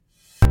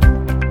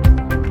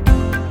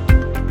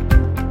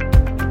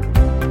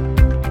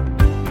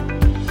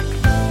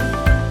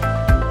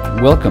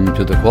Welcome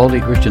to the Quality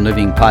Christian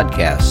Living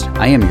Podcast.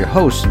 I am your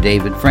host,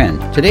 David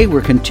Friend. Today we're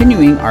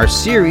continuing our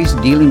series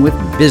dealing with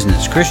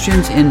business,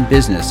 Christians in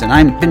business, and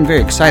I've been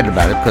very excited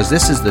about it because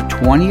this is the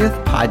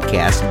 20th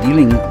podcast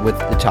dealing with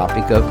the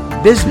topic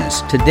of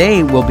business.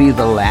 Today will be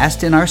the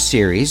last in our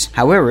series.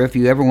 However, if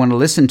you ever want to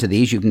listen to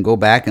these, you can go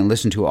back and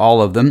listen to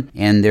all of them,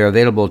 and they're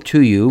available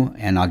to you,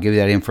 and I'll give you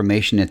that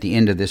information at the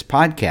end of this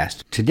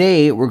podcast.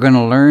 Today, we're going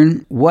to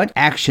learn what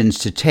actions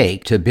to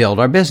take to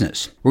build our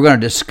business. We're going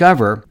to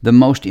discover the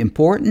most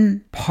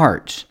important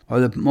parts or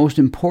the most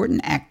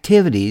important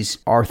activities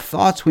or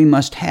thoughts we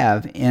must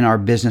have in our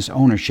business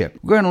ownership.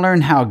 We're going to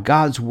learn how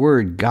God's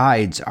Word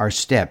guides our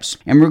steps,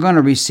 and we're going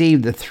to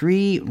receive the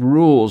 3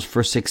 rules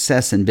for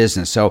success in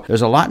business. So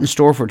there's a lot in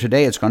store for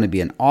today. It's going to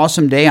be an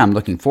awesome day. I'm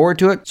looking forward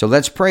to it. So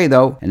let's pray,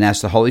 though, and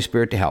ask the Holy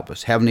Spirit to help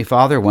us. Heavenly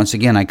Father, once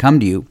again, I come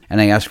to you,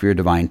 and I ask for your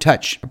divine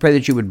touch. I pray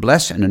that you would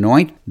bless and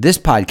anoint this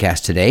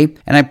podcast today,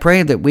 and I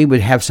pray that we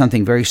would have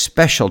something very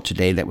special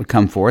today that would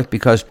come forth,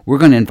 because we're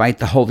going to invite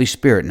the Holy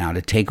Spirit now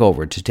to take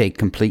over, to take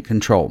complete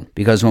control.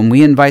 Because when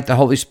we invite the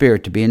Holy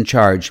Spirit to be in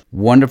charge,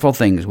 wonderful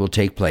things will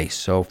take place.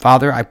 So,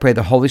 Father, I pray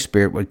the Holy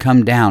Spirit would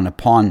come down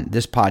upon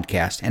this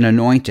podcast and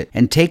anoint it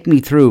and take me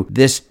through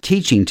this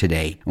teaching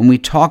today when we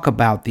talk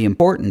about the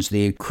importance,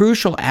 the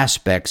crucial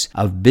aspects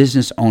of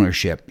business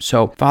ownership.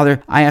 So,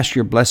 Father, I ask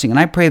your blessing, and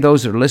I pray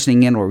those that are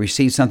listening in will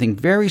receive something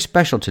very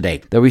special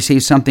today. They'll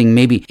receive something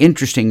maybe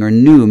interesting or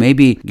new,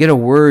 maybe get a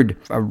word,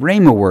 a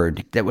rhema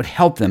word that would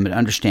help them to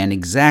understand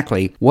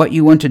exactly what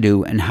you want to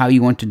do and how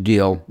you want to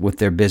deal with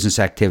their business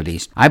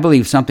activities. I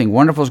believe something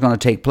wonderful is going to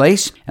take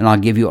place, and I'll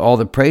give you all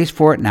the praise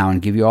for it now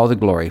and give you all the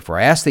glory. For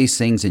I ask these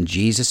things in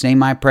Jesus'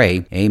 name I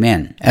pray.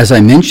 Amen. As I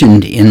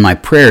mentioned in my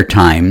prayer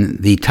time,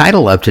 the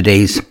title of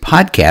today's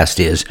podcast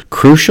is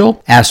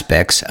Crucial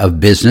Aspects of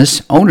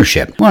Business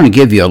Ownership. I want to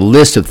give you a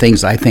list of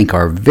things I think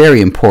are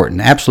very important,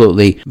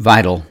 absolutely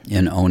vital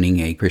in owning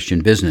a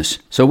Christian business.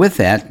 So with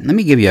that, let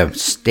me give you a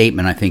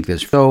statement I think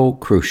that's so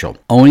crucial.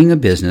 Owning a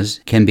business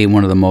can be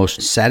one of the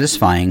most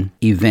satisfying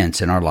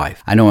events in our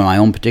life. I know in my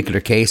own particular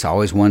case, I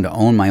always wanted to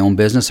own my own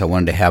business. I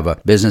wanted to have a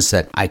business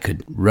that I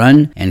could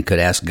run and could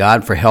ask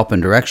God for help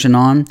and direction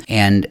on,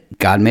 and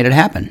God made it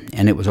happen.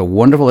 And it was a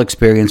wonderful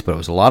experience, but it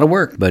was a lot of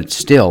work, but it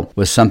still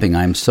was something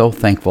I'm so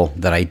thankful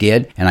that I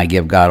did, and I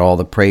give God all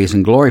the praise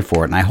and glory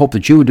for it. And I hope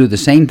that you would do the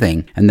same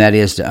thing, and that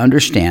is to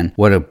understand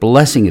what a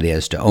blessing it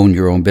is to own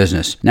your own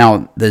business.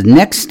 Now, the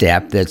next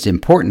step that's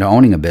important to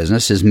owning a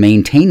business is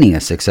maintaining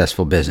a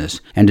successful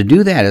business. And to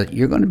do that,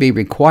 you're going to be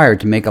required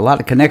to make a lot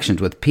of connections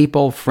with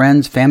people,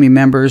 friends, family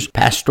members,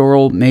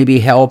 pastoral maybe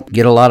help,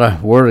 get a lot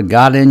of Word of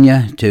God in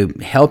you to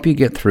help you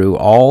get through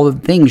all the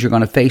things you're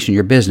going to face in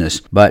your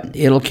business. But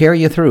it'll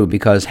carry you through,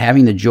 because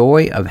having the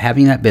joy of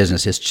having that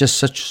business is just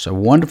such a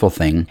wonderful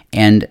thing.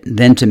 And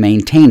then to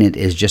maintain it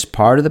is just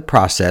part of the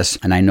process.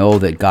 And I know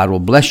that God will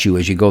bless you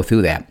as you go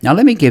through that. Now,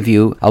 let me give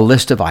you a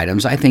list of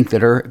items I think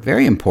that are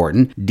very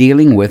important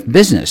dealing with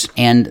business.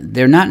 And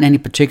they're not in any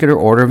particular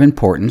order of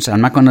importance.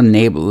 I'm not going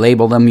to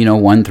label them,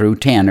 1 through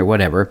 10 or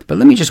whatever. But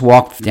let me just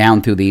walk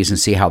down through these and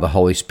see how the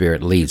Holy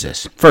Spirit leads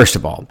us. First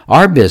of all,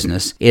 our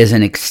business is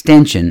an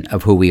extension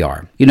of who we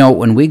are.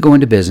 When we go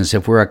into business,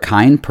 if we're a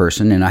kind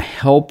person and a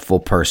helpful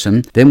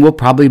person, then we'll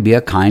probably be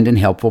a kind and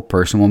helpful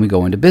person when we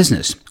go into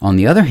business. On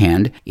the other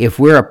hand, if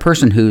we're a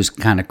person who's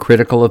kind of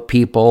critical of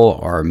people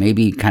or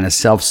maybe kind of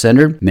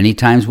self-centered, many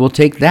times we'll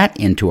take that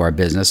into our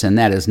business, and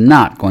that is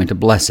not going to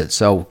bless it.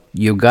 So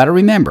you've got to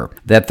remember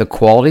that the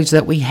qualities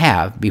that we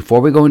have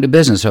before we go into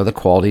business are the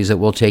qualities that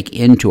we'll take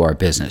into our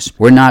business.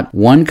 We're not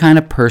one kind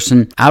of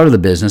person out of the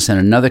business and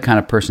another kind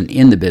of person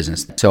in the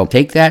business. So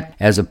take that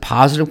as a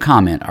positive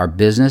comment. Our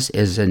business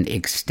is an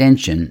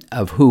extension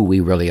of who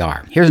we really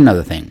are. Here's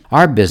another thing.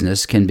 Our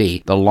business can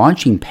be the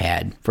launching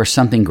pad for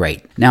something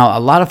great. Now, a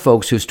lot of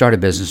folks who start a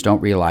business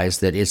don't realize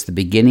that it's the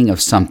beginning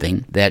of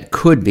something that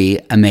could be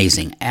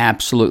amazing,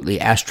 absolutely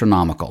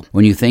astronomical.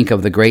 When you think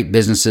of the great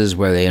businesses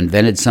where they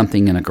invented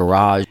something in a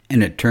garage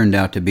and it turned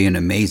out to be an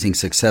amazing,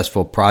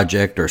 successful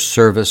project or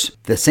service,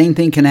 the same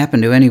thing can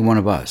happen to any one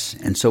of us.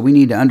 And so we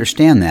need to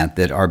understand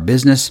that our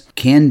business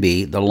can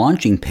be the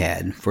launching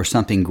pad for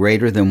something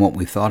greater than what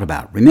we thought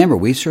about. Remember,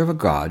 we serve a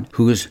God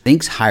who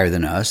thinks higher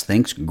than us,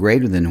 thinks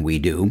greater than we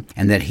do,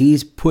 and that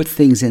He's put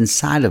things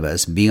inside of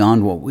us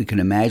beyond what we can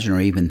imagine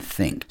or even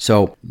think.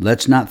 So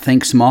let's not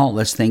think small,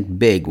 let's think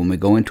big when we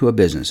go into a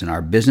business. And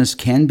our business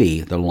can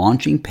be the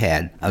launching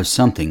pad of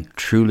something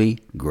truly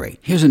great.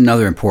 Here's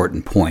another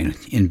important point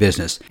in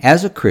business.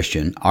 As a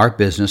Christian, our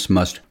business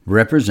must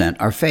represent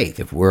our faith.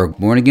 If we're a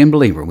born-again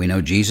believer, we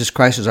know Jesus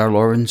Christ is our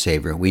Lord and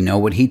Savior. We know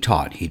what He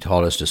taught. He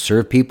taught us to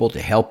serve people,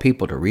 to help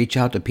people, to reach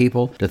out to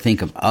people, to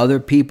think of other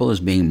people as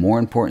being more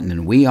important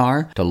than we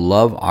are, to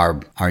love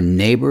our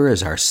neighbor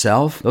as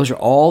ourselves. Those are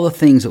all the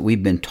things that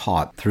we've been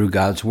taught through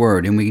God's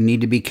Word, and we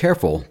need to be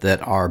careful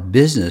that our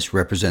business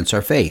represents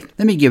our faith.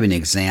 Let me give you an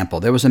example.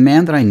 There was a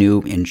man that I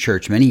knew in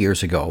church many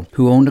years ago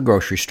who owned a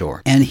grocery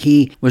store, and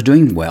he was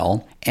doing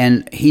well,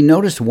 And he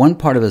noticed one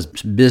part of his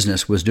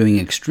business was doing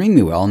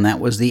extremely well, and that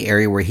was the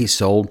area where he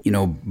sold,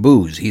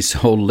 booze. He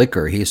sold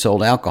liquor. He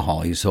sold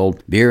alcohol. He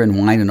sold beer and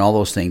wine and all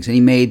those things. And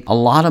he made a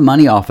lot of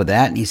money off of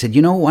that. And he said,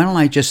 why don't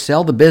I just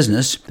sell the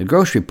business, the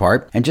grocery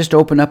part, and just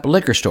open up a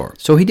liquor store?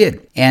 So he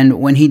did. And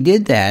when he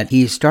did that,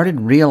 he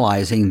started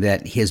realizing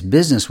that his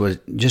business was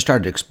just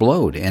started to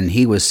explode. And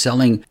he was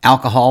selling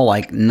alcohol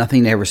like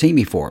nothing they'd ever seen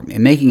before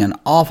and making an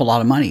awful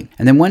lot of money.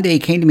 And then one day he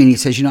came to me and he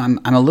says, I'm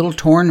a little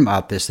torn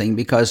about this thing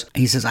because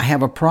he says, I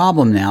have a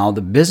problem now.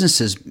 The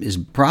business is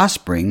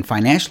prospering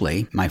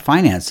financially, my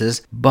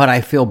finances, but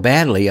I feel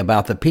badly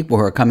about the people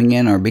who are coming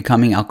in or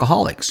becoming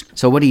alcoholics.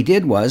 So what he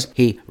did was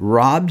he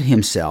robbed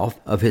himself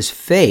of his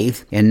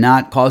faith in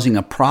not causing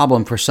a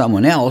problem for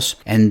someone else.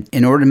 And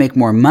in order to make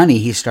more money,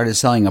 he started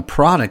selling a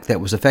product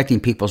that was affecting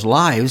people's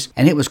lives,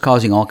 and it was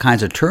causing all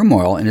kinds of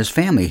turmoil in his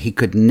family. He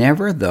could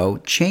never, though,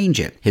 change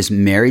it. His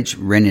marriage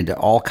ran into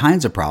all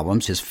kinds of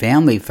problems. His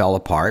family fell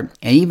apart,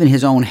 and even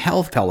his own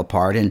health fell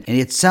apart. And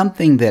it's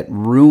something that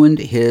ruined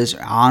his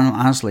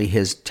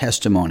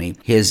testimony,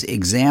 his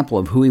example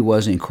of who he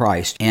was in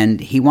Christ. And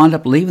he wound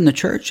up leaving the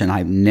church, and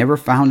I've never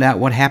found out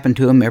what happened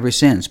to him ever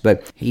since.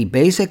 But he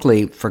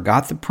basically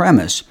forgot the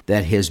premise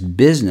that his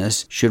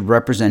business should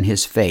represent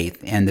his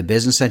faith, and the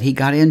business that he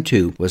got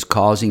into was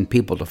causing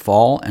people to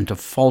fall and to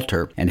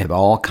falter and have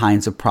all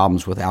kinds of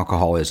problems with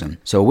alcoholism.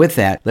 So with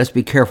that, let's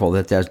be careful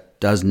that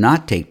does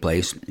not take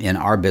place in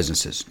our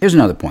businesses. Here's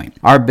another point.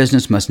 Our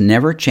business must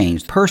never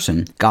change the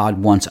person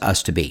God wants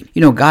us to be.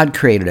 God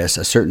created us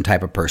a certain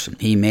type of person.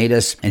 He made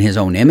us in His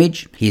own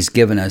image. He's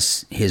given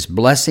us His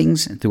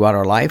blessings throughout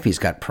our life. He's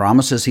got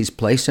promises He's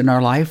placed in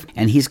our life,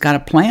 and He's got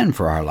a plan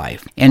for our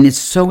life. And it's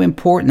so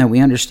important that we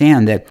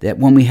understand that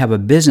when we have a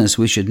business,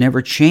 we should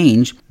never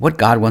change what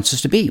God wants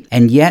us to be.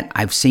 And yet,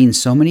 I've seen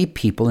so many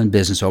people in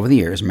business over the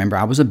years. Remember,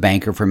 I was a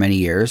banker for many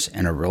years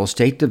and a real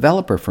estate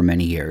developer for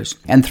many years.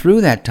 And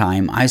through that time,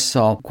 I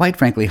saw, quite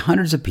frankly,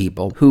 hundreds of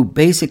people who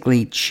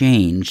basically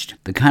changed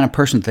the kind of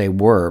person they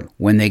were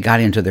when they got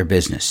into their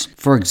business.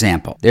 For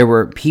example, there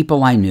were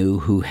people I knew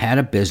who had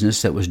a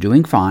business that was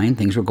doing fine,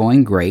 things were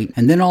going great,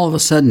 and then all of a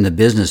sudden the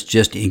business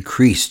just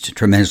increased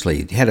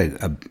tremendously. It had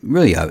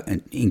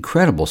an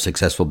incredible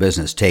successful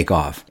business take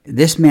off.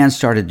 This man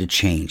started to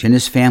change, and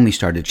his family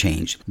started to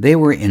change. They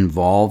were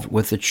involved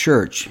with the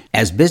church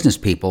as business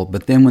people,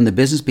 but then when the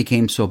business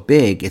became so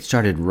big, it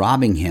started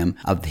robbing him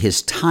of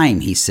his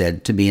time, he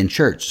said, to be in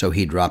church. So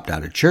he dropped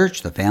out of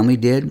church. The family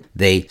did.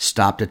 They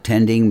stopped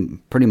attending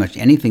pretty much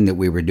anything that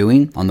we were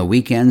doing. On the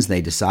weekends,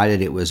 they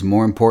decided it was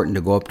more important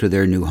to go up to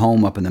their new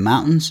home up in the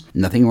mountains.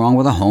 Nothing wrong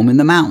with a home in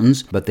the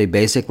mountains, but they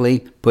basically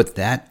put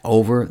that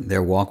over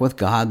their walk with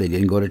God. They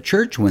didn't go to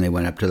church when they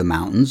went up to the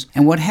mountains.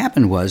 And what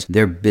happened was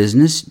their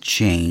business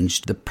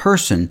changed the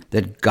person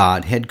that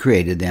God had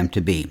created them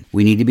to be.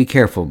 We need to be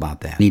careful about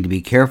that. We need to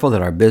be careful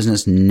that our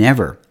business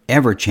never,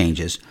 ever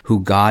changes who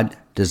God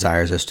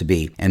desires us to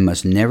be, and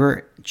must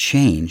never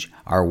change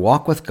our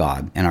walk with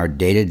God and our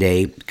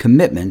day-to-day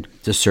commitment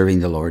to serving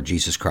the Lord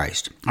Jesus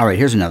Christ. All right,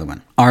 here's another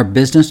one. Our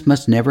business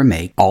must never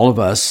make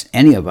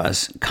any of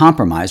us,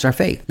 compromise our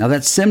faith. Now,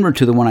 that's similar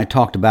to the one I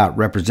talked about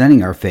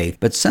representing our faith,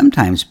 but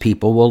sometimes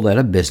people will let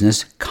a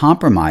business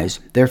compromise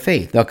their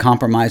faith. They'll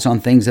compromise on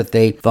things that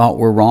they thought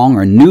were wrong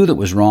or knew that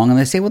was wrong, and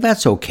they say, well,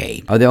 that's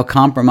okay. Or they'll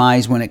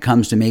compromise when it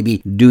comes to maybe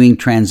doing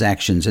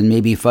transactions and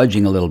maybe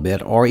fudging a little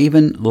bit, or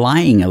even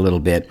lying a little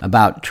bit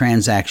about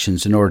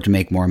transactions in order to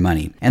make more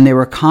money. And they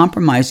were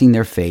compromising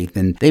their faith,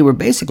 and they were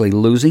basically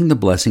losing the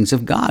blessings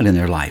of God in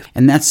their life.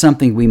 And that's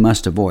something we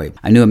must avoid.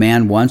 I knew a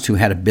man once who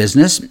had a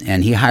business,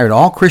 and he hired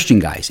all Christian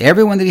guys.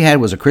 Everyone that he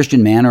had was a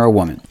Christian man or a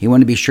woman. He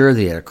wanted to be sure that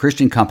he had a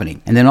Christian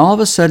company. And then all of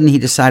a sudden he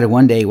decided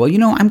one day, well,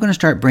 I'm going to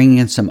start bringing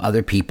in some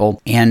other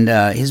people. And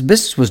his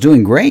business was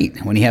doing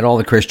great when he had all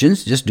the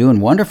Christians, just doing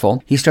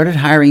wonderful. He started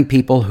hiring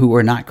people who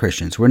were not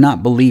Christians, were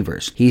not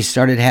believers. He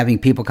started having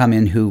people come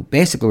in who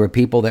basically were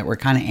people that were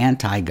kind of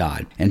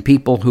anti-God, and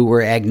people who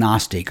were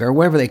agnostic or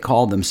whatever they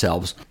called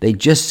themselves. They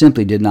just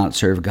simply did not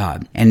serve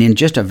God. And in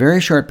just a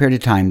very short period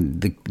of time,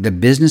 the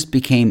business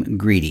became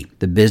greedy.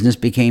 The business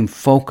became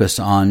focused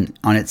on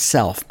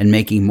itself and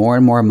making more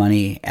and more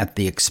money at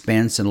the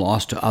expense and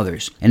loss to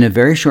others. In a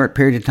very short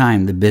period of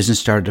time, the business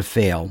started to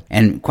fail.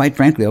 And quite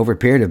frankly, over a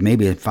period of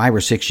maybe 5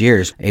 or 6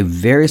 years, a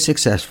very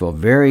successful,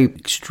 very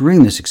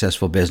extremely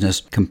successful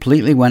business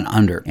completely went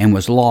under and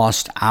was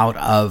lost out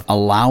of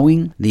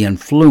allowing the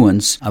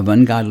influence of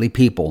ungodly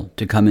people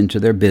to come into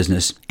their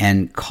business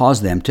and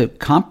cause them to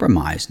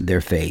compromise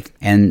their faith.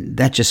 And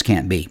that just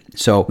can't be.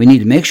 So we need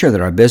to make sure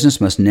that our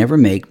business must never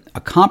make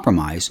a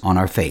compromise on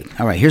our faith.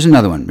 All right, here's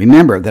another one.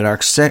 Remember that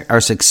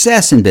our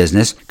success in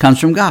business comes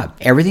from God.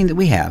 Everything that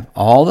we have,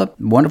 all the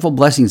wonderful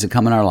blessings that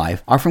come in our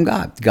life are from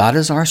God. God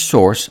is our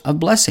source of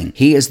blessing.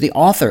 He is the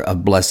author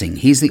of blessing.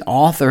 He's the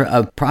author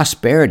of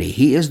prosperity.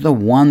 He is the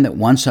one that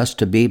wants us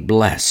to be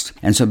blessed.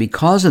 And so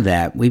because of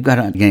that, we've got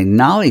to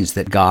acknowledge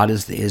that God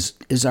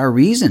is our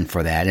reason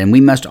for that. And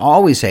we must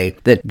always say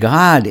that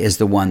God is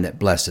the one that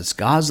blessed us.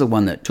 God's the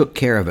one that took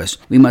care of us.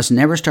 We must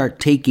never start start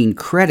taking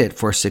credit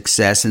for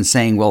success and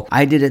saying, well,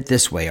 I did it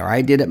this way or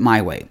I did it my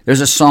way.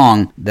 There's a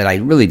song that I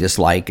really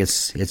dislike.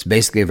 It's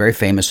basically a very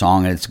famous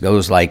song, and it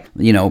goes like,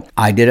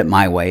 I did it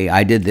my way,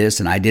 I did this,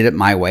 and I did it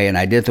my way, and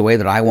I did it the way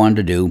that I wanted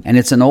to do. And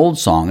it's an old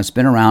song. It's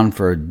been around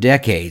for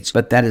decades,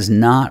 but that is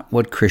not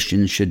what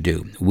Christians should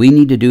do. We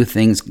need to do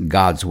things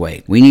God's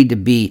way. We need to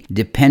be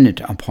dependent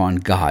upon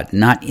God,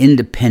 not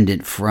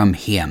independent from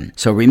Him.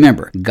 So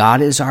remember,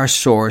 God is our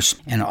source,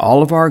 and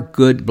all of our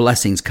good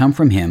blessings come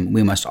from Him.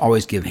 We must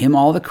always give Him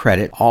all the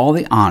credit, all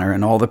the honor,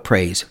 and all the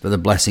praise for the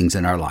blessings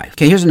in our life.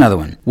 Okay, here's another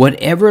one.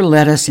 Whatever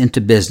led us into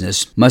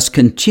business must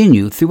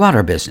continue throughout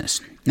our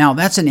business. Now,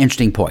 that's an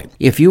interesting point.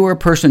 If you were a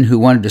person who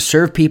wanted to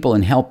serve people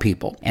and help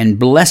people and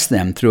bless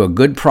them through a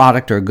good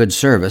product or a good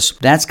service,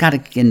 that's got to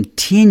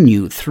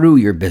continue through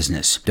your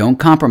business. Don't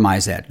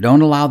compromise that.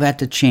 Don't allow that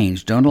to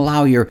change. Don't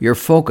allow your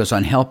focus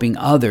on helping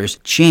others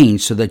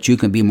change so that you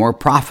can be more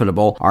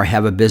profitable or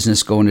have a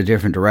business go in a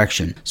different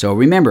direction. So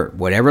remember,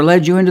 whatever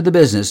led you into the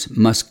business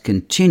must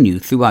continue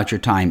throughout your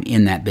time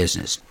in that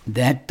business.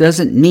 That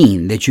doesn't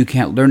mean that you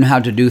can't learn how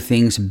to do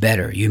things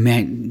better.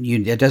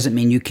 That doesn't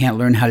mean you can't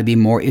learn how to be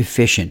more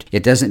efficient.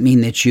 It doesn't mean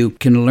that you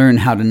can learn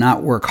how to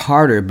not work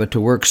harder, but to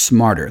work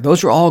smarter.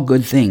 Those are all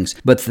good things.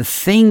 But the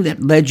thing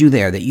that led you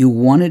there, that you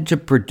wanted to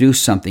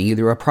produce something,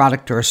 either a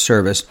product or a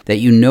service, that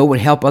you know would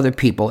help other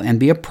people and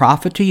be a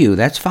profit to you,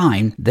 that's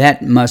fine.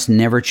 That must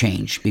never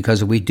change.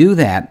 Because if we do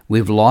that,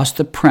 we've lost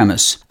the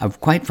premise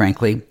of, quite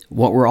frankly,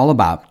 what we're all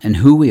about and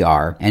who we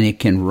are, and it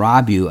can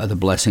rob you of the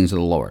blessings of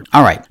the Lord.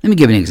 All right, let me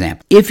give you an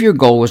example. If your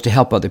goal was to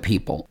help other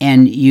people,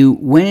 and you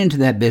went into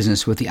that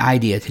business with the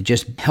idea to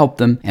just help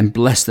them and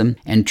bless them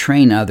and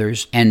train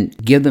others and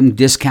give them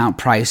discount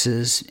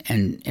prices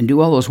and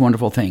do all those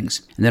wonderful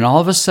things, and then all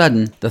of a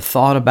sudden the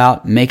thought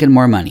about making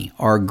more money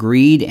or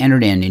greed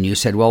entered in, and you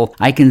said, well,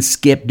 I can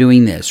skip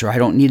doing this, or I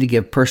don't need to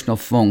give personal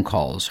phone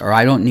calls, or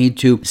I don't need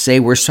to say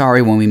we're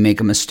sorry when we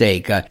make a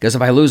mistake, because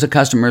if I lose a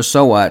customer,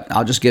 so what?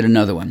 I'll just get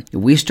another one. If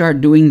we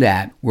start doing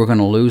that, we're going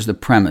to lose the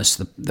premise,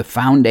 the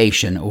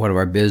foundation of what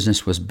our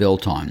business was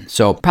built on.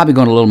 So probably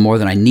going a little more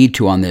than I need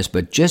to on this,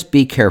 but just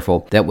be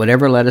careful that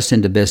whatever led us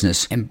into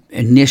business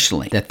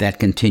initially, that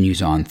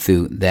continues on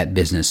through that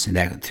business,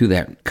 through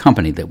that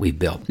company that we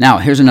built. Now,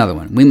 here's another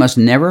one. We must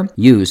never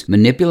use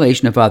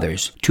manipulation of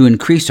others to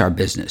increase our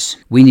business.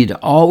 We need to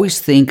always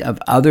think of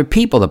other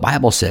people, the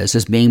Bible says,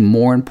 as being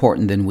more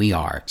important than we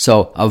are.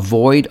 So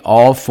avoid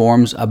all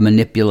forms of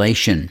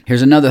manipulation.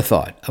 Here's another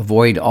thought.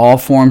 Avoid all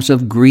forms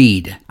of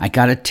greed. I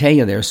got to tell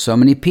you, there's so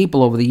many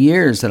people over the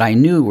years that I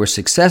knew were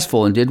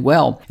successful and did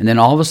well, and then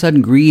all of a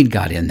sudden greed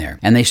got in there,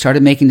 and they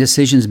started making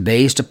decisions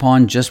based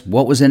upon just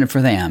what was in it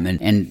for them,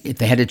 and if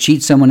they had to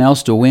cheat someone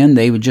else to win,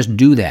 they would just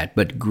do that.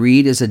 But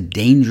greed is a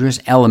dangerous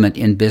element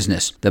in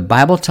business. The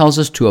Bible tells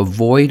us to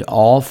avoid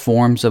all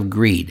forms of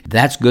greed.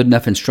 That's good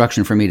enough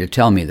instruction for me to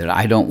tell me that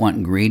I don't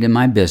want greed in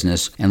my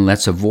business, and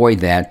let's avoid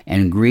that.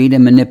 And greed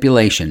and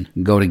manipulation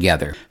go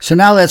together. So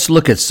now let's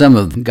look at some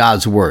of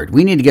God's Word.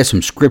 We need to get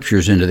some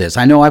scriptures into this.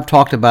 I know I've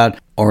talked about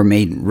or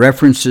made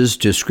references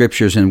to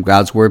scriptures in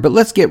God's Word, but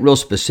let's get real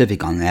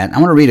specific on that. I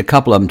want to read a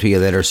couple of them to you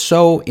that are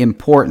so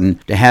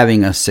important to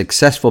having a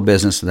successful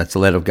business that's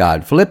led of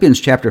God. Philippians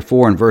chapter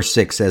 4 and verse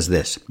 6 says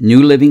this,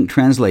 New Living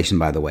Translation,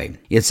 by the way.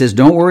 It says,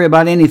 don't worry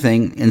about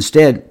anything.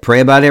 Instead,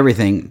 pray about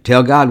everything.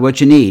 Tell God what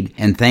you need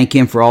and thank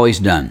Him for all He's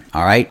done.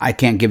 All right? I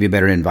can't give you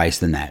better advice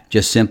than that.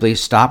 Just simply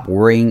stop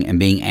worrying and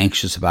being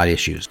anxious about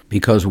issues,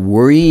 because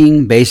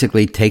worrying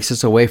basically takes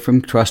us away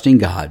from trusting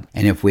God.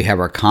 And if we have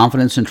our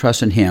confidence and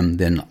trust in Him,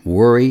 then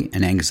worry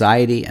and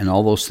anxiety and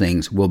all those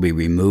things will be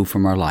removed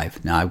from our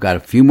life. Now, I've got a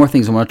few more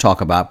things I want to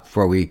talk about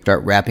before we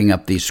start wrapping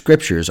up these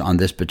scriptures on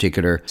this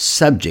particular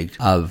subject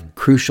of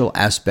crucial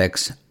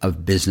aspects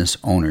of business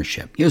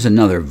ownership. Here's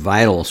another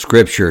vital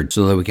scripture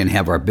so that we can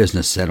have our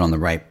business set on the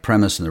right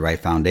premise and the right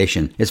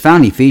foundation. It's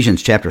found in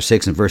Ephesians chapter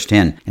 6 and verse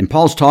 10. And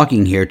Paul's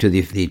talking here to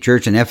the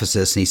church in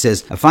Ephesus, and he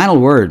says, a final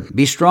word,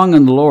 be strong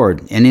in the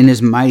Lord and in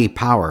His mighty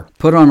power.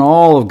 Put on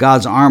all of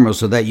God's armor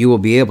so that you will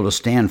be able to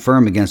stand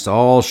firm against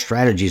all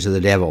strategies of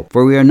the devil.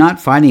 For we are not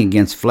fighting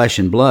against flesh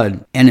and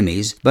blood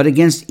enemies, but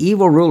against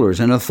evil rulers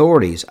and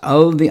authorities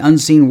of the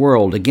unseen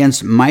world,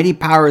 against mighty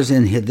powers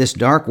in this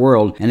dark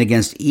world, and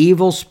against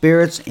evil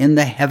spirits in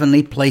the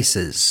heavenly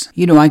places.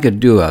 You know, I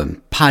could do a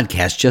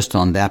podcast just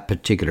on that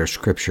particular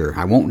scripture.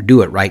 I won't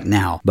do it right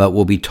now, but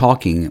we'll be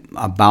talking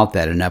about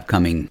that in an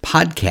upcoming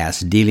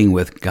podcast dealing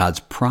with God's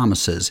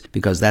promises,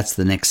 because that's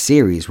the next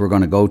series we're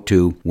going to go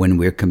to when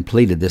we're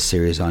completed this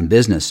series on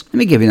business. Let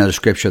me give you another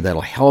scripture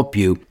that'll help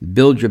you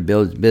build your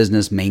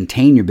business,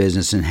 maintain your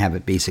business, and have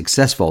it be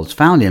successful. It's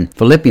found in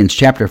Philippians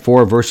chapter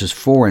 4, verses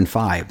 4 and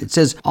 5. It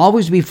says,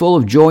 always be full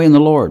of joy in the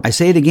Lord. I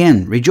say it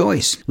again,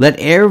 rejoice. Let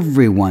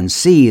everyone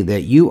see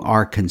that you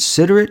are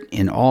considerate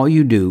in all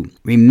you do.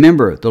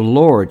 Remember, the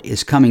Lord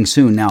is coming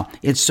soon. Now,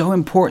 it's so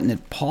important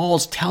that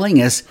Paul's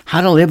telling us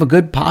how to live a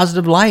good,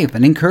 positive life,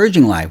 an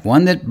encouraging life,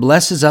 one that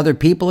blesses other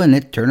people and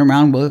it turn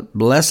around will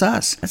bless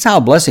us. That's how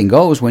a blessing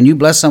goes. When you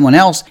bless someone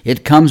else,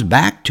 it comes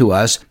back to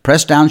us,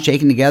 pressed down,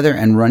 shaken together,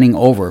 and running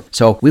over.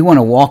 So we want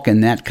to walk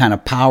in that kind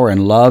of power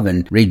and love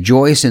and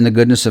rejoice in the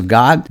goodness of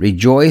God,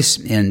 rejoice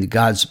in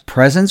God's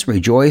presence,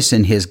 rejoice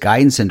in His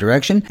guidance and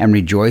direction, and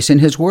rejoice in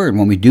His Word.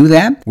 When we do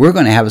that, we're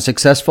going to have a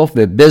successful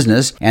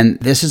business, and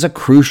this is a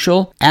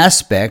crucial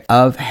aspect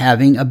of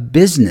having a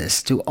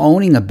business. To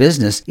owning a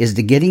business is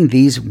to getting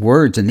these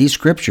words and these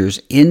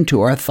scriptures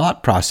into our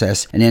thought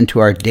process and into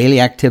our daily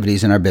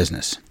activities in our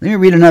business. Let me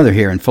read another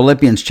here in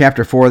Philippians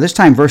chapter 4, this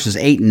time verses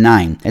 8 and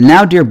 9. And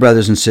now, dear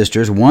brothers and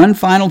sisters, one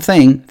final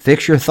thing,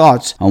 fix your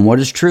thoughts on what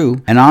is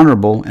true and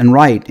honorable and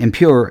right and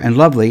pure and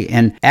lovely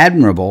and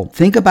admirable.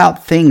 Think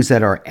about things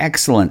that are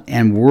excellent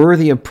and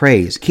worthy of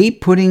praise.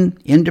 Keep putting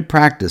into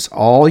practice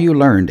all you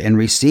learned and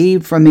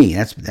received from me.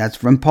 That's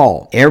from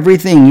Paul.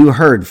 Everything you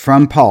heard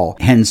from Paul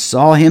and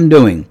saw him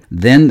doing,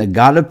 then the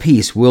God of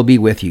peace will be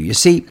with you. You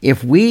see,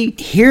 if we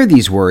hear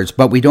these words,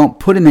 but we don't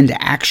put them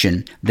into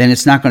action, then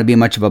it's not going to be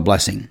much of a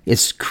blessing.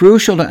 It's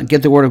crucial to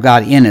get the Word of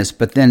God in us,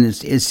 but then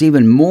it's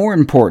even more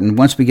important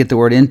once we get the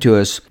Word into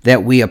us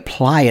that we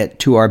apply it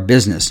to our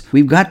business.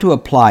 We've got to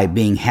apply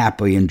being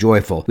happy and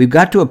joyful. We've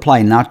got to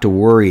apply not to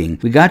worrying.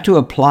 We've got to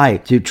apply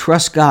to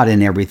trust God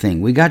in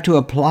everything. We've got to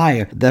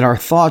apply that our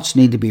thoughts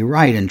need to be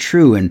right and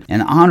true and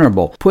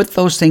honorable. Put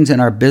those things in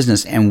our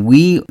business, and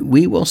we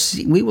will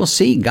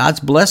see God's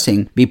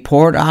blessing be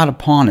poured out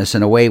upon us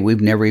in a way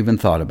we've never even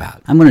thought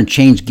about. I'm going to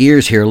change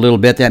gears here a little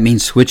bit. That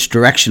means switch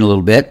direction a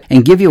little bit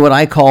and give you what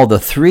I call the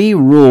 3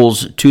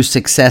 rules to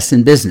success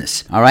in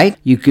business. All right?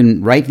 You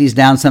can write these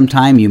down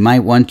sometime. You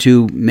might want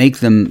to put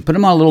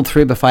them on a little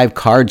 3x5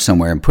 card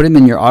somewhere and put them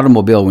in your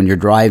automobile when you're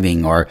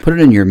driving, or put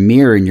it in your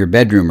mirror in your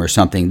bedroom or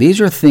something. These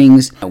are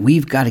things that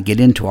we've got to get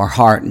into our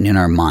heart and in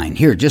our mind.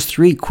 Here, just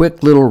 3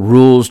 quick little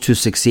rules to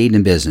succeed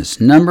in business.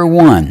 Number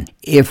 1,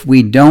 if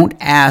we don't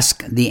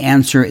ask, the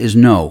answer is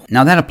no.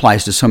 Now that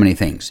applies to so many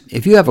things.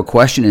 If you have a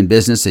question in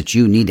business that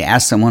you need to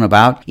ask someone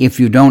about, if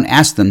you don't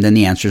ask them, then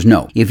the answer is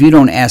no. If you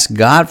don't ask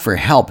God for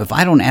help, if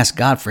I don't ask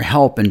God for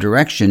help and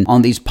direction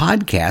on these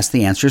podcasts,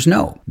 the answer is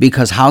no.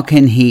 Because how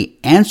can He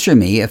answer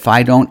me if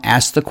I don't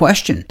ask the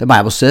question? The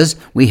Bible says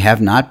we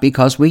have not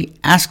because we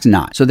ask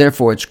not. So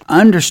therefore, it's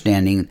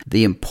understanding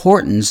the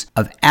importance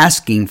of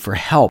asking for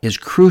help is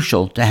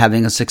crucial to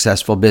having a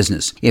successful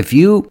business. If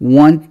you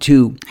want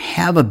to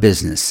have a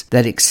business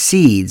that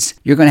exceeds,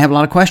 you're going to have a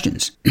lot of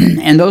questions.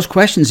 And those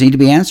questions need to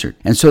be answered.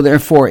 And so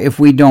therefore, if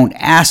we don't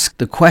ask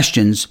the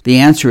questions, the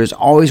answer is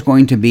always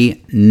going to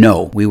be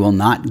no. We will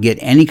not get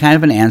any kind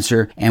of an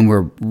answer, and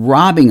we're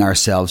robbing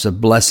ourselves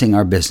of blessing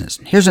our business.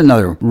 Here's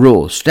another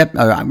rule.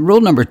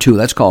 Rule number 2,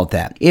 let's call it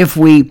that. If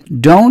we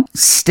don't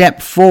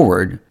step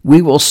forward,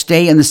 we will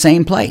stay in the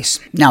same place.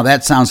 Now,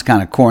 that sounds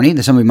kind of corny.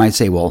 Somebody might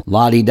say, well,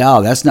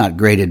 la-di-da, that's not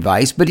great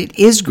advice, but it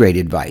is great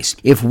advice.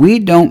 If we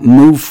don't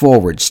move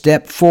forward,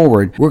 step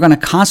forward, we're going to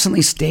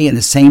constantly stay in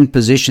the same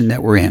position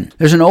that we're in.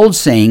 There's an old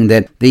saying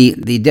that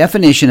the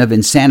definition of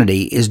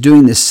insanity is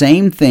doing the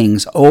same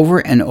things over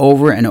and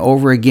over and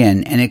over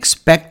again and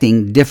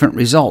expecting different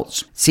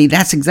results. See,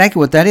 that's exactly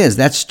what that is.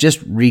 That's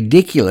just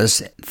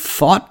ridiculous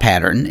thought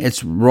pattern.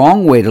 It's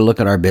wrong way to look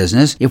at our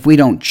business. If we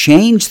don't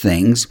change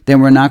things,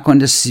 then we're not going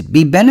to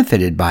be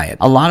benefited by it.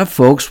 A lot of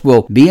folks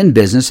will be in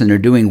business and they're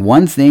doing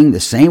one thing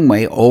the same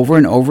way over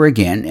and over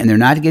again, and they're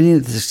not getting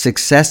the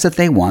success that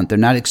they want. They're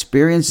not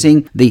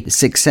experiencing the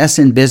success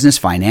in business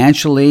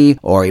financially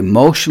or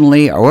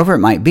emotionally or whatever it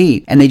might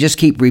be, and they just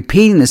keep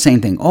repeating the same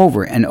thing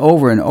over and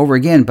over and over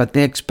again, but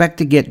they expect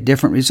to get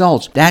different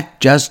results. That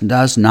just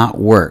does not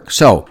work.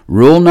 So,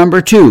 rule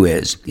number 2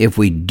 is, if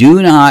we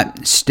do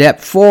not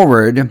step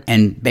forward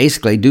and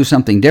basically do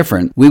something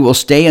different, we will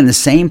stay in the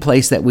same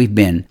place that we've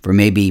been for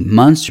maybe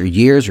months or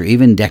years or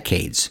even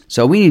decades.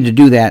 So we need to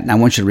do that, and I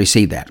want you to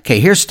receive that. Okay,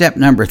 here's step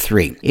number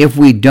 3. If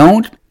we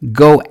don't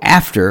go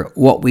after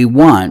what we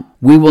want,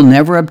 we will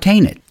never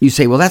obtain it. You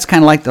say, well, that's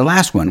kind of like the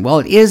last one. Well,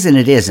 it is and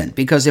it isn't,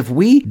 because if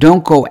we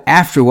don't go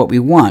after what we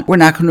want, we're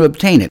not going to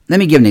obtain it.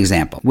 Let me give an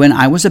example. When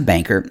I was a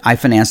banker, I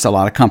financed a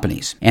lot of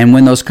companies. And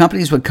when those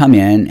companies would come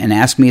in and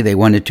ask me they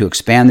wanted to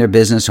expand their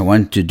business or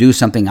wanted to do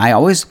something, I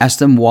always asked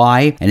them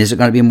why, and is it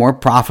going to be more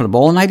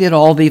profitable? And I did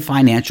all the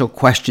financial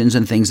questions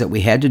and things that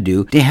we had to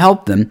do to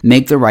help them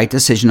make the right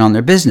decision on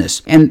their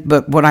business.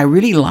 But what I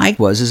really liked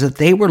was that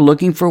they were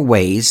looking for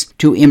ways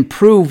to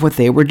improve what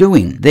they were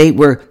doing. They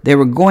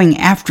were going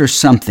after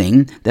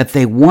something that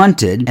they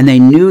wanted, and they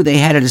knew they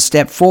had to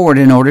step forward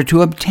in order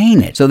to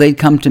obtain it. So they'd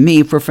come to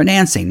me for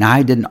financing. Now,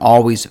 I didn't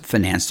always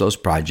finance those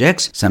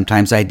projects.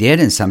 Sometimes I did,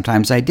 and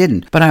sometimes I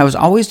didn't. But I was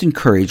always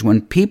encouraged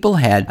when people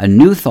had a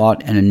new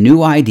thought and a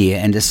new idea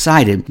and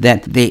decided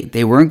that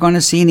they weren't going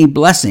to see any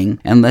blessing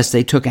unless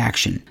they took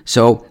action.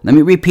 So let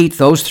me repeat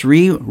those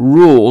 3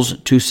 rules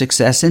to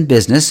success in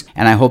business,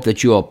 and I hope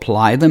that you'll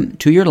apply them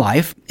to your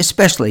life,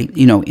 especially,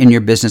 in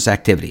your business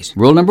activity. activities.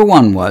 Rule number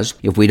 1 was,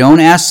 if we don't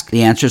ask,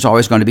 the answer is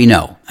always going to be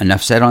no.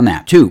 Enough said on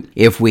that. 2,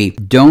 if we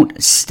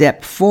don't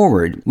step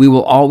forward, we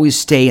will always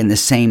stay in the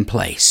same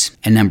place.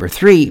 And number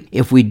 3,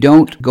 if we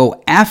don't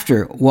go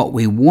after what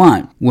we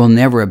want, we'll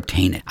never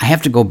obtain it. I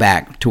have to go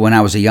back to when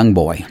I was a young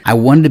boy. I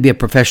wanted to be a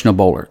professional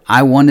bowler.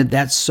 I wanted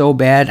that so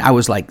bad. I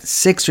was like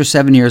 6 or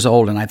 7 years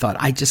old, and I thought,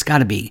 I just got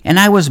to be. And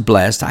I was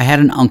blessed. I had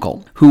an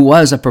uncle who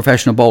was a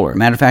professional bowler.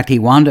 Matter of fact, he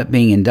wound up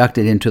being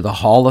inducted into the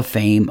Hall of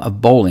Fame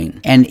of bowling.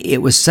 And it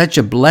was such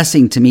a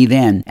blessing to me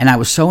then. And I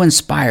was so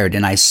inspired.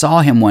 And I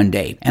saw him one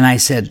day, and I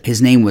said,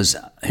 his name was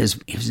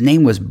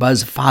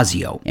Buzz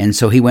Fazio, and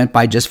so he went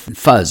by just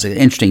Fuzz, an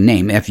interesting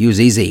name,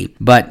 F-U-Z-Z.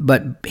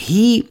 But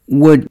he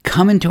would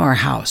come into our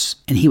house,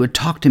 and he would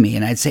talk to me,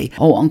 and I'd say,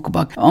 "Oh, Uncle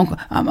Buck, Uncle,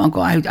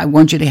 I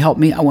want you to help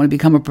me. I want to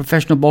become a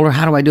professional bowler.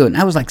 How do I do it?" And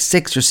I was like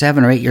 6 or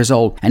 7 or 8 years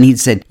old, and he'd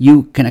said,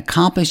 "You can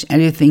accomplish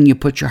anything you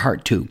put your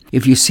heart to.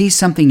 If you see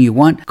something you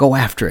want, go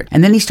after it."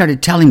 And then he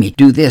started telling me,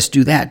 "Do this,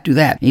 do that, do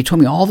that." And he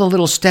told me all the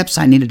little steps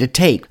I needed to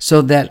take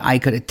so that I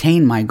could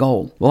attain my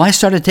goal. Well, I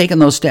started taking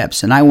those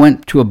steps, and I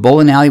went to a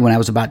bowling alley when I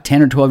was about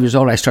 10 or 12 years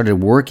old. I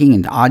started working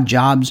in odd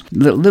jobs,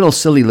 little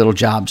silly little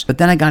jobs. But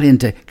then I got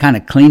into kind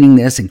of cleaning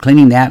this and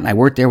cleaning that, and I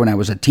worked there when I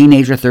was a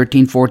teenager,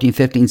 13, 14,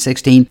 15,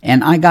 16.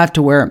 And I got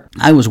to where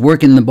I was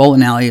working in the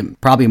bowling alley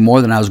probably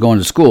more than I was going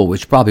to school,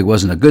 which probably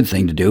wasn't a good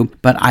thing to do.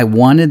 But I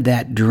wanted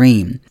that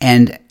dream.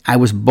 And I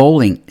was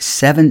bowling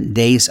 7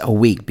 days a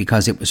week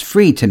because it was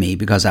free to me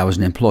because I was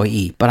an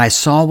employee. But I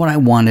saw what I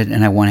wanted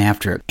and I went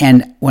after it.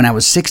 And when I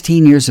was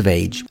 16 years of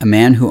age, a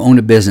man who owned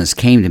a business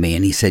came to me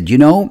and he said, "You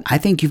know, I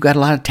think you've got a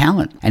lot of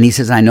talent." And he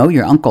says, "I know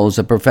your uncle is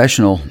a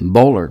professional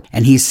bowler."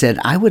 And he said,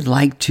 "I would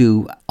like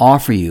to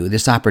offer you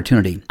this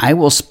opportunity. I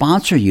will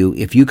sponsor you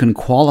if you can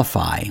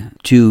qualify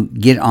to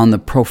get on the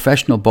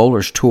professional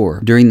bowlers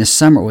tour during the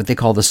summer, what they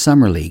call the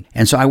summer league."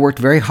 And so I worked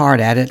very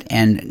hard at it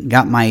and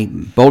got my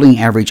bowling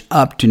average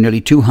up to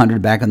nearly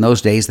 200 back in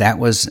those days. That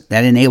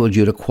enabled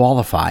you to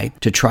qualify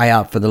to try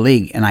out for the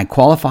league. And I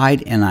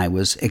qualified and I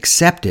was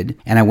accepted.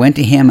 And I went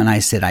to him and I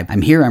said,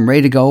 "I'm here, I'm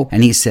ready to go."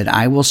 And he said,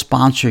 "I will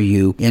sponsor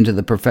you into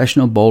the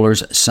professional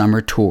bowlers summer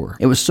tour."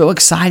 It was so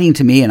exciting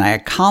to me and I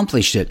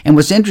accomplished it. And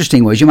what's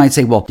interesting was, you might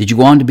say, "Well, did you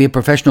go on to be a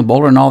professional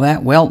bowler and all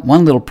that?" Well,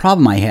 one little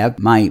problem I have,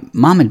 my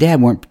mom and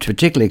dad weren't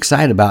particularly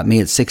excited about me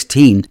at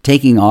 16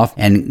 taking off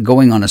and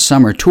going on a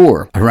summer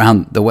tour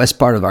around the west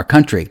part of our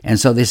country. And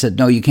so they said,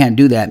 "No, you can't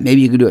do that.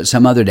 Maybe you could do it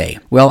some other day."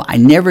 Well, I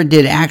never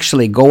did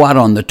actually go out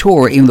on the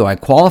tour, even though I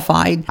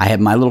qualified. I had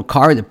my little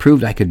card that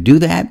proved I could do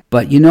that.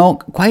 But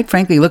quite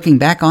frankly, looking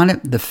back on it,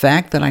 the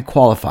fact that I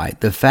qualified,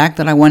 the fact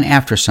that I went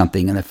after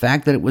something, and the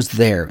fact that it was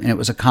there and it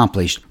was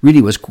accomplished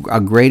really was a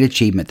great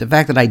achievement. The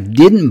fact that I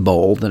didn't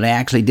bowl, that I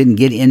actually didn't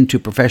get into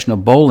professional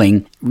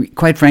bowling,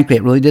 quite frankly,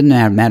 it really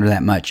didn't matter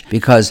that much,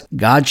 because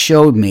God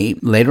showed me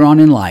later on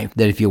in life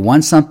that if you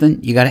want something,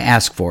 you got to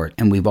ask for it.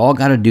 And we've all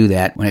got to do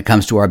that when it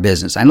comes to our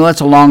business. I know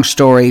that's a long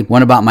story,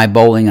 one about my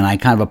bowling, and I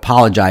kind of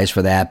apologize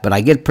for that, but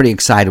I get pretty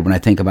excited when I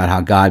think about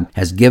how God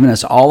has given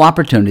us all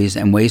opportunities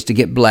and ways to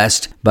get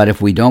blessed, but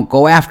if we don't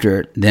go after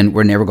it, then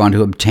we're never going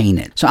to obtain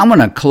it. So I'm going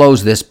to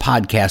close this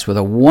podcast with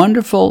a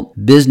wonderful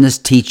business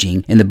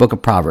teaching in the book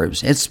of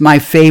Proverbs. It's my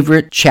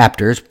favorite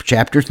chapter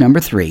number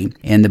 3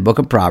 in the book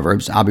of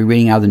Proverbs. I'll be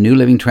reading out of the New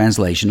Living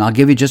Translation. I'll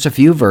give you just a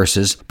few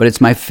verses, but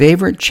it's my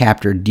favorite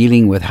chapter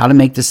dealing with how to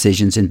make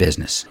decisions in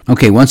business.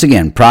 Okay, once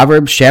again,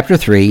 Proverbs chapter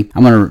 3.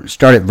 I'm going to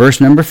start at verse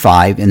number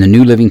 5 in the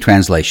New Living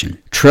Translation.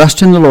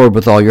 "Trust in the Lord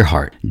with all your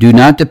heart. Do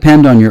not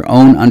depend on your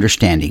own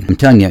understanding." I'm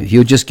telling you, if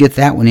you'll just get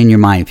that one in your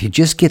mind, if you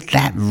just get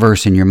that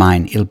verse in your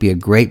mind, it'll be a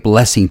great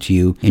blessing to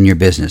you in your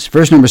business.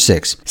 Verse number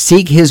 6,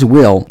 "Seek his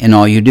will in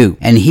all you do,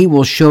 and he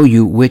will show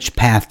you which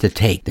path to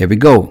take." There we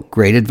go.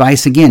 Great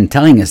advice again,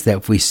 telling us that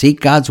if we seek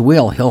God's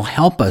will, he'll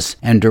help us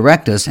and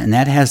direct us, and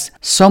that has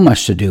so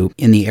much to do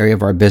in the area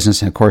of our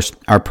business and, of course,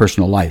 our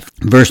personal life.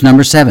 Verse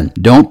number 7,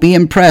 "Don't be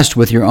impressed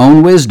with your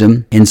own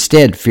wisdom.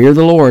 Instead, fear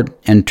the Lord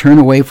and turn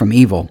away from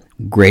evil."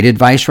 Great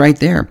advice right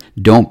there.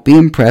 Don't be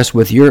impressed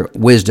with your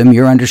wisdom,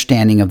 your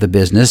understanding of the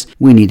business.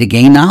 We need to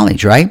gain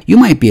knowledge, right? You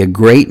might be a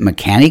great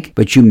mechanic,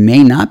 but you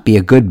may not be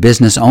a good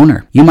business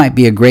owner. You might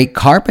be a great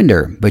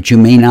carpenter, but you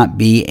may not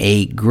be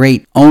a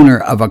great owner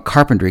of a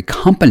carpentry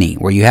company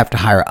where you have to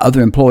hire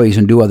other employees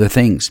and do other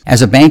things.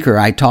 As a banker,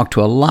 I talked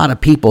to a lot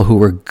of people who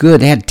were good,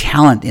 they had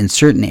talent in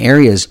certain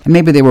areas, and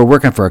maybe they were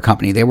working for a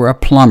company. They were a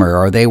plumber,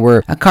 or they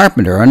were a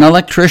carpenter, or an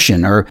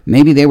electrician, or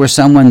maybe they were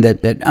someone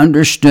that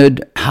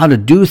understood how to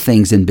do things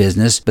in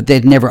business, but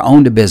they'd never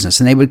owned a business.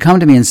 And they would come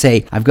to me and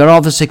say, "I've got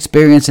all this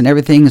experience and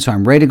everything, so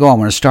I'm ready to go. I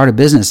want to start a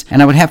business." And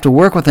I would have to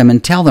work with them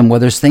and tell them, well,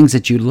 there's things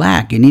that you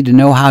lack. You need to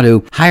know how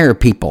to hire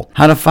people,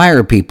 how to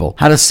fire people,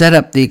 how to set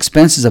up the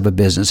expenses of a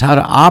business, how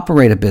to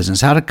operate a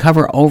business, how to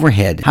cover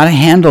overhead, how to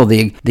handle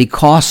the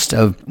cost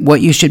of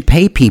what you should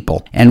pay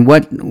people, and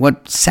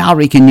what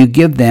salary can you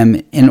give them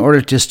in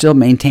order to still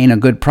maintain a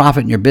good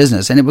profit in your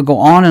business. And it would go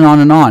on and on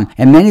and on.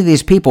 And many of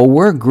these people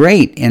were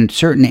great in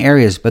certain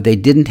areas, but they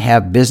didn't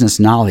have business business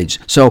knowledge.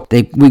 So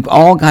we've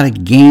all got to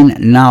gain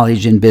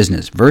knowledge in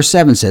business. Verse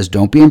 7 says,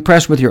 don't be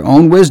impressed with your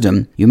own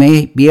wisdom. You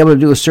may be able to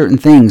do certain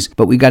things,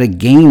 but we got to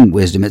gain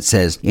wisdom, it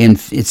says.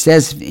 It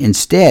says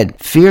instead,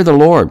 fear the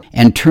Lord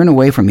and turn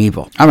away from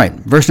evil. All right,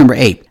 verse number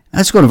 8.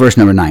 Let's go to verse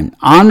number 9.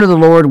 Honor the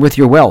Lord with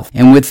your wealth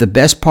and with the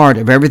best part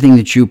of everything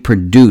that you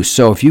produce.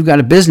 So if you've got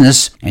a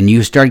business and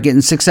you start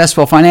getting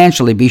successful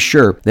financially, be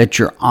sure that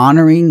you're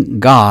honoring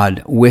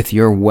God with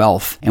your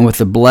wealth and with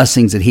the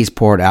blessings that He's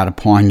poured out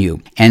upon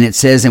you. And it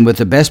says, and with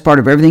the best part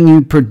of everything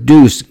you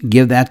produce,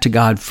 give that to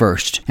God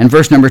first. And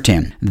verse number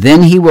 10.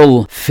 Then He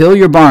will fill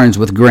your barns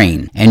with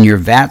grain and your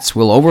vats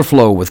will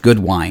overflow with good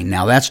wine.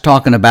 Now that's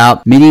talking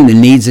about meeting the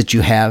needs that you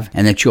have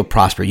and that you'll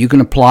prosper. You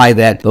can apply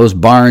those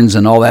barns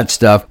and all that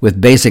stuff with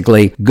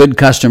basically good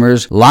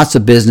customers, lots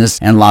of business,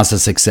 and lots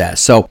of success.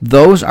 So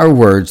those are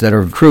words that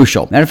are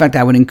crucial. Matter of fact,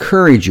 I would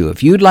encourage you,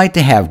 if you'd like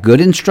to have good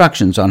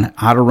instructions on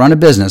how to run a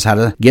business, how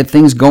to get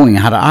things going,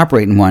 how to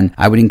operate in one,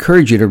 I would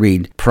encourage you to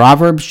read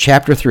Proverbs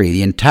chapter 3,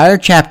 the entire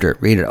chapter.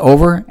 Read it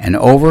over and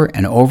over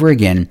and over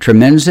again.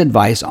 Tremendous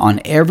advice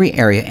on every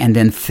area, and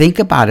then think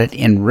about it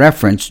in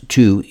reference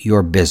to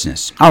your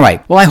business. All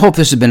right. Well, I hope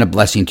this has been a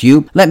blessing to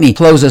you. Let me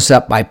close us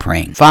up by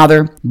praying.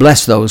 Father,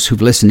 bless those who've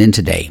listened in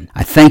today.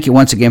 I thank you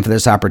once again for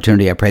this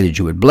opportunity. I pray that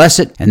you would bless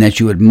it and that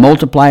you would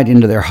multiply it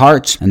into their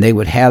hearts, and they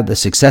would have the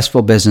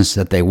successful business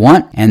that they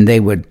want, and they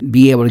would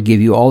be able to give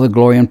you all the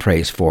glory and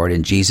praise for it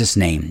in Jesus'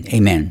 name.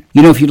 Amen.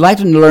 You know, if you'd like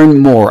to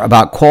learn more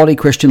about quality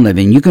Christian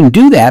living, you can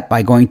do that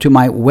by going to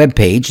my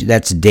webpage.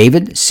 That's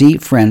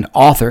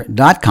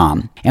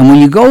davidcfriendauthor.com. And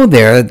when you go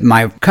there,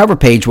 my cover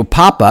page will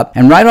pop up,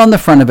 and right on the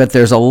front of it,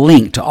 there's a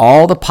link to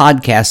all the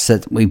podcasts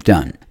that we've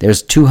done.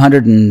 There's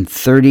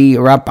 230,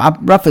 or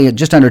roughly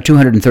just under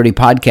 230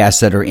 podcasts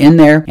that are in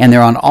there, and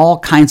they're on all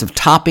kinds of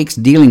topics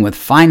dealing with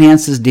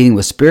finances, dealing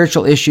with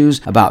spiritual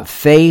issues, about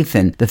faith,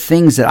 and the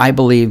things that I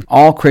believe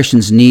all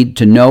Christians need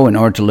to know in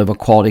order to live a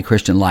quality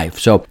Christian life.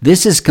 So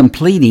this is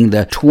completing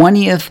the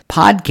 20th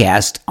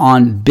podcast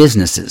on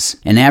businesses.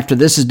 And after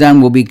this is done,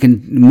 we'll be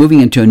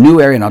moving into a new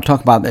area, and I'll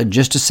talk about that in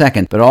just a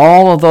second. But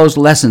all of those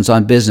lessons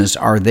on business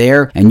are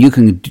there, and you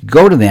can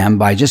go to them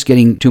by just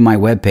getting to my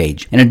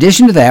webpage. In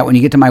addition to that, when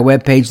you get to my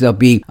webpage, they'll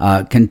be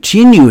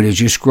continued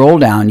as you scroll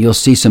down. You'll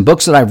see some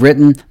books that I've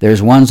written.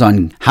 There's ones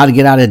on how to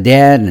get out of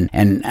debt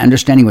and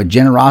understanding what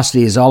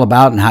generosity is all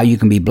about and how you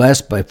can be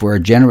blessed if we're a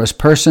generous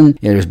person.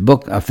 There's a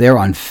book up there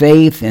on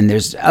faith, and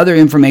there's other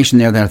information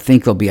there that I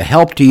think will be a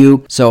help to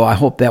you. So I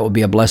hope that will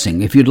be a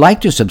blessing. If you'd like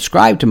to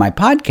subscribe to my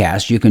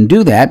podcast, you can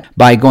do that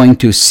by going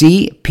to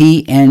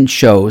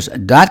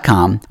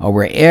cpnshows.com or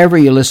wherever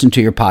you listen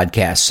to your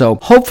podcast. So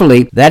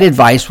hopefully that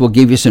advice will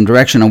give you some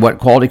direction on what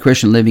quality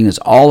Christian living is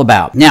all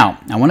about. Now,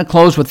 I want to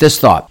close with this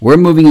thought. We're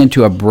moving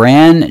into a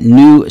brand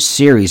new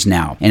series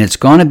now, and it's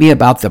going to be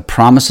about the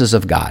promises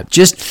of God.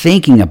 Just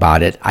thinking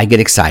about it, I get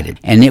excited.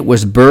 And it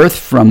was birthed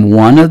from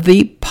one of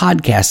the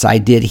podcasts I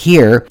did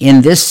here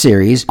in this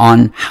series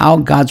on how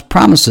God's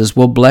promises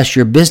will bless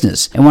your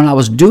business. And when I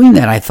was doing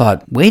that, I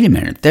thought, wait a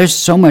minute, there's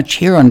so much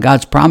here on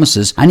God's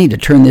promises. I need to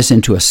turn this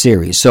into a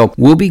series. So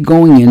we'll be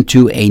going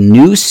into a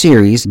new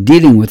series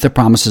dealing with the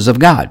promises of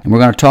God. And we're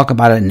going to talk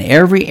about it in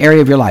every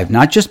area of your life,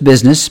 not just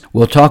business.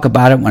 We'll talk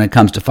about it when it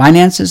comes to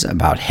finances,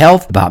 about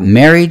health, about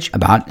marriage,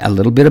 about a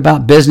little bit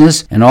about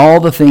business, and all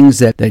the things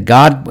that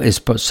God is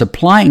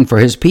supplying for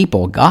His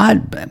people.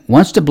 God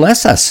wants to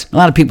bless us. A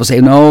lot of people say,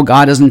 no,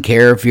 God doesn't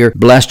care if you're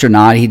blessed or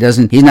not.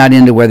 He's not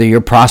into whether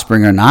you're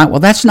prospering or not. Well,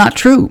 that's not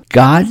true.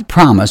 God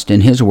promised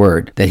in His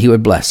Word that He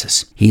would bless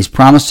us. He's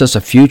promised us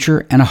a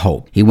future and a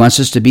hope. He wants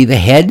us to be the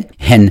head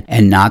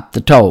and not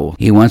the toe.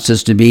 He wants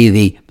us to be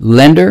the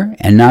lender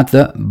and not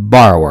the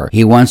borrower.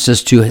 He wants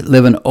us to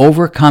live an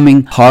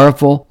overcoming,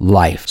 powerful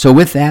life. So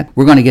with that,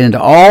 we're going to get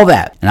into all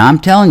that. And I'm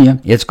telling you,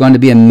 it's going to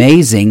be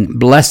amazing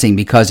blessing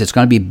because it's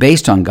going to be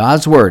based on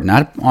God's Word,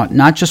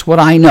 not just what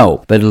I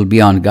know, but it'll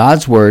be on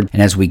God's Word.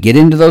 And as we get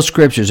into those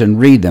scriptures and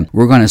read them,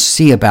 we're going to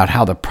see about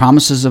how the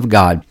promises of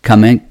God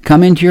come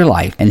into your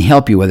life and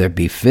help you, whether it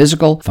be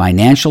physical,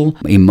 financial,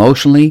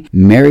 emotionally,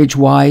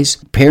 marriage-wise,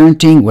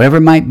 parenting, whatever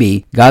it might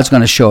be. God's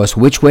going to show us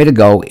which way to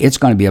go. It's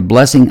going to be a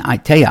blessing. I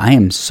tell you, I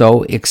am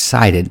so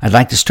excited. I'd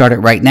like to start it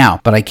right now,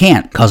 but I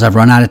can't because I've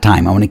run out of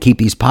time. I want to keep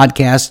these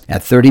podcasts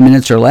at 30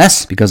 minutes or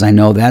less because I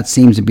know that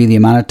seems to be the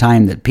amount of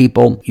time that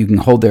you can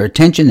hold their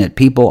attention, that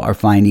people are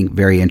finding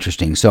very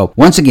interesting. So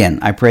once again,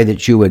 I pray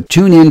that you would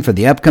tune in for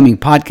the upcoming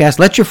podcast.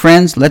 Let your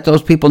friends, let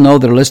those people know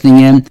that are listening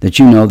in that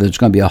you know there's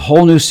going to be a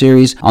whole new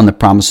series on the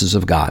promises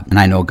of God. And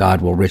I know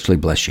God will richly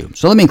bless you.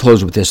 So let me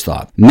close with this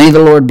thought. May the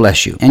Lord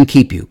bless you and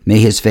keep you. May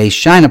His face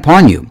shine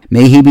upon you.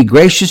 May He be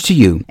gracious to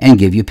you and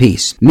give you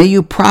peace. May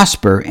you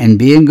prosper and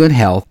be in good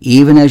health,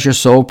 even as your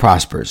soul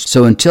prospers.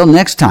 So until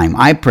next time,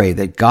 I pray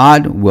that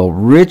God will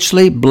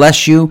richly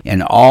bless you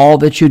in all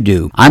that you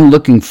do. I'm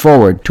looking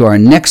forward to our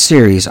next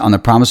series on the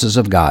promises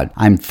of God.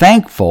 I'm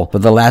thankful for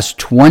the last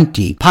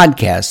 20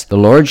 podcasts the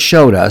Lord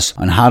showed us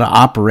on how to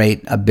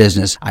operate a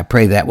business. I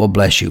pray that will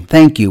bless you.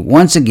 Thank you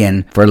once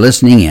again for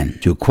listening in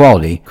to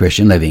Quality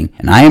Christian Living.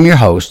 And I am your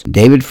host, host,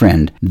 David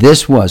Friend.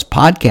 This was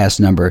podcast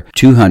number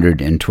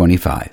 225.